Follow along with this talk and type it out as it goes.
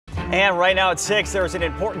And right now at 6, there's an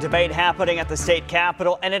important debate happening at the state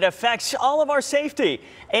capitol, and it affects all of our safety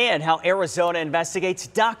and how Arizona investigates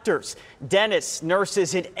doctors, dentists,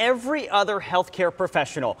 nurses, and every other healthcare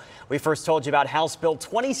professional. We first told you about House Bill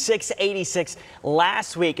 2686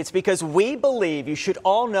 last week. It's because we believe you should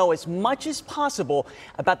all know as much as possible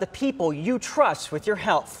about the people you trust with your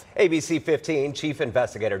health. ABC 15 Chief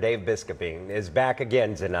Investigator Dave Biskuping is back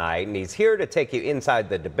again tonight, and he's here to take you inside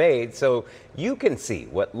the debate so you can see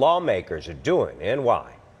what lawmakers are doing and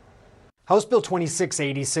why. House Bill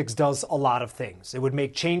 2686 does a lot of things. It would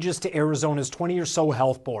make changes to Arizona's 20 or so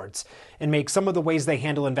health boards and make some of the ways they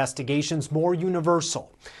handle investigations more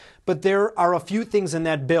universal. But there are a few things in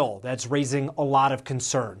that bill that's raising a lot of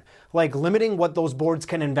concern, like limiting what those boards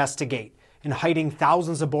can investigate and hiding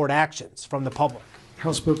thousands of board actions from the public.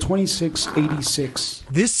 House Bill 2686.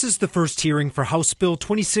 This is the first hearing for House Bill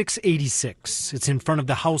 2686. It's in front of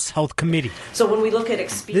the House Health Committee. So when we look at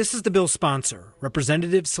This is the bill's sponsor,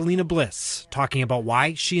 Representative Selena Bliss, talking about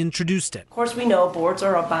why she introduced it. Of course, we know boards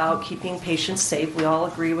are about keeping patients safe. We all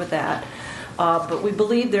agree with that. But we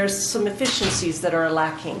believe there's some efficiencies that are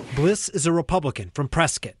lacking. Bliss is a Republican from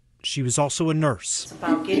Prescott. She was also a nurse. It's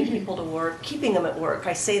about getting people to work, keeping them at work.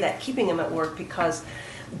 I say that, keeping them at work, because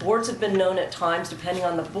boards have been known at times, depending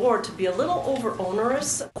on the board, to be a little over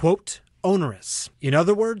onerous. Quote, onerous. In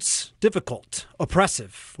other words, difficult,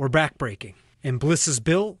 oppressive, or backbreaking. And Bliss's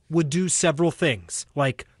bill would do several things,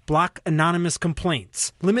 like block anonymous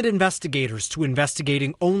complaints, limit investigators to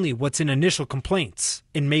investigating only what's in initial complaints,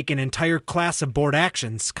 and make an entire class of board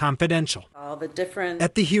actions confidential.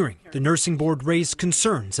 At the hearing, the nursing board raised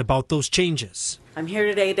concerns about those changes. I'm here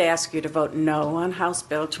today to ask you to vote no on House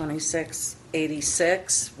Bill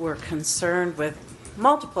 2686. We're concerned with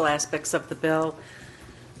multiple aspects of the bill,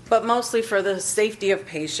 but mostly for the safety of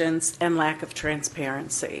patients and lack of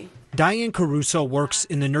transparency. Diane Caruso works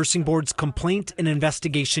in the nursing board's complaint and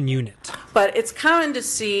investigation unit. But it's common to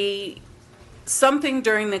see something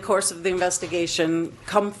during the course of the investigation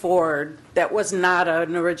come forward that was not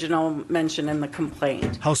an original mention in the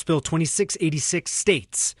complaint. House Bill 2686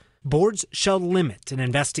 states, boards shall limit an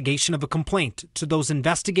investigation of a complaint to those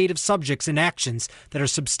investigative subjects and actions that are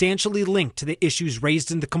substantially linked to the issues raised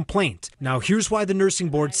in the complaint. Now, here's why the nursing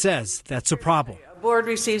board says that's a problem. A board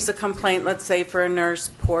receives a complaint, let's say, for a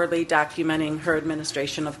nurse poorly documenting her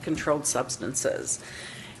administration of controlled substances.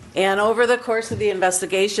 And over the course of the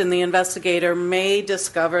investigation, the investigator may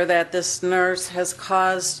discover that this nurse has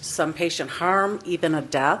caused some patient harm, even a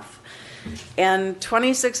death. And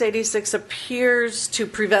 2686 appears to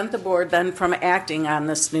prevent the board then from acting on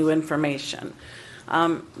this new information.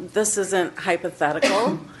 This isn't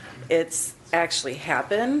hypothetical. It's actually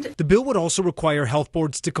happened. The bill would also require health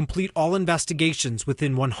boards to complete all investigations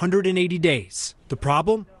within 180 days. The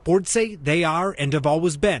problem? Boards say they are and have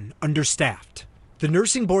always been understaffed. The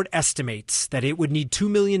nursing board estimates that it would need $2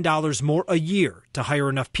 million more a year to hire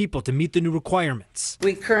enough people to meet the new requirements.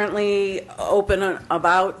 We currently open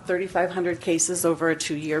about 3,500 cases over a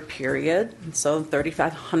 2-year period, so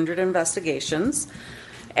 3,500 investigations.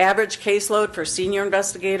 Average caseload for senior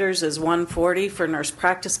investigators is 140. For nurse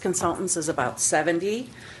practice consultants is about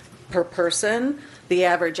 70 per person. The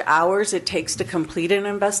average hours it takes to complete an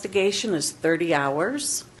investigation is 30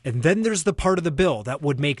 hours. And then there's the part of the bill that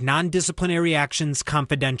would make non-disciplinary actions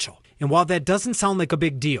confidential. And while that doesn't sound like a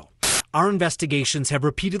big deal, our investigations have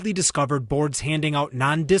repeatedly discovered boards handing out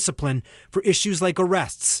non-discipline for issues like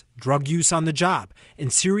arrests, drug use on the job,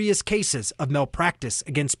 and serious cases of malpractice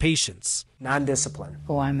against patients. Non-discipline.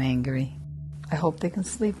 Oh, I'm angry. I hope they can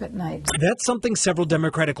sleep at night. That's something several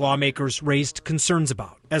Democratic lawmakers raised concerns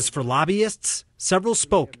about. As for lobbyists, several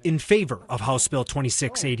spoke in favor of House Bill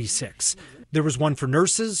 2686. There was one for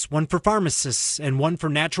nurses, one for pharmacists, and one for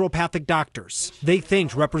naturopathic doctors. They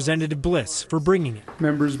thanked Representative Bliss for bringing it.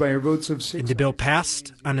 Members, by your votes of 6, and the bill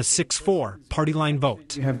passed on a 6-4 party line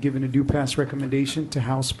vote. You have given a due pass recommendation to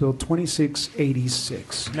House Bill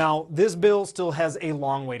 2686. Now, this bill still has a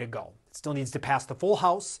long way to go. It still needs to pass the full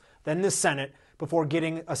House, then the Senate, before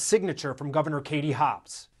getting a signature from Governor Katie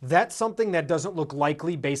Hobbs. That's something that doesn't look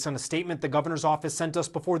likely based on a statement the governor's office sent us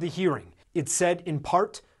before the hearing. It said, in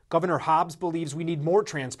part, Governor Hobbs believes we need more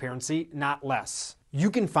transparency, not less.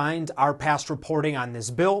 You can find our past reporting on this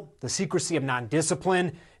bill, the secrecy of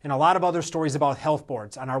non-discipline, and a lot of other stories about health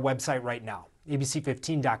boards on our website right now,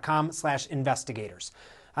 abc15.com/investigators.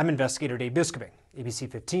 I'm investigator Dave Biskuping,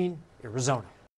 ABC 15, Arizona.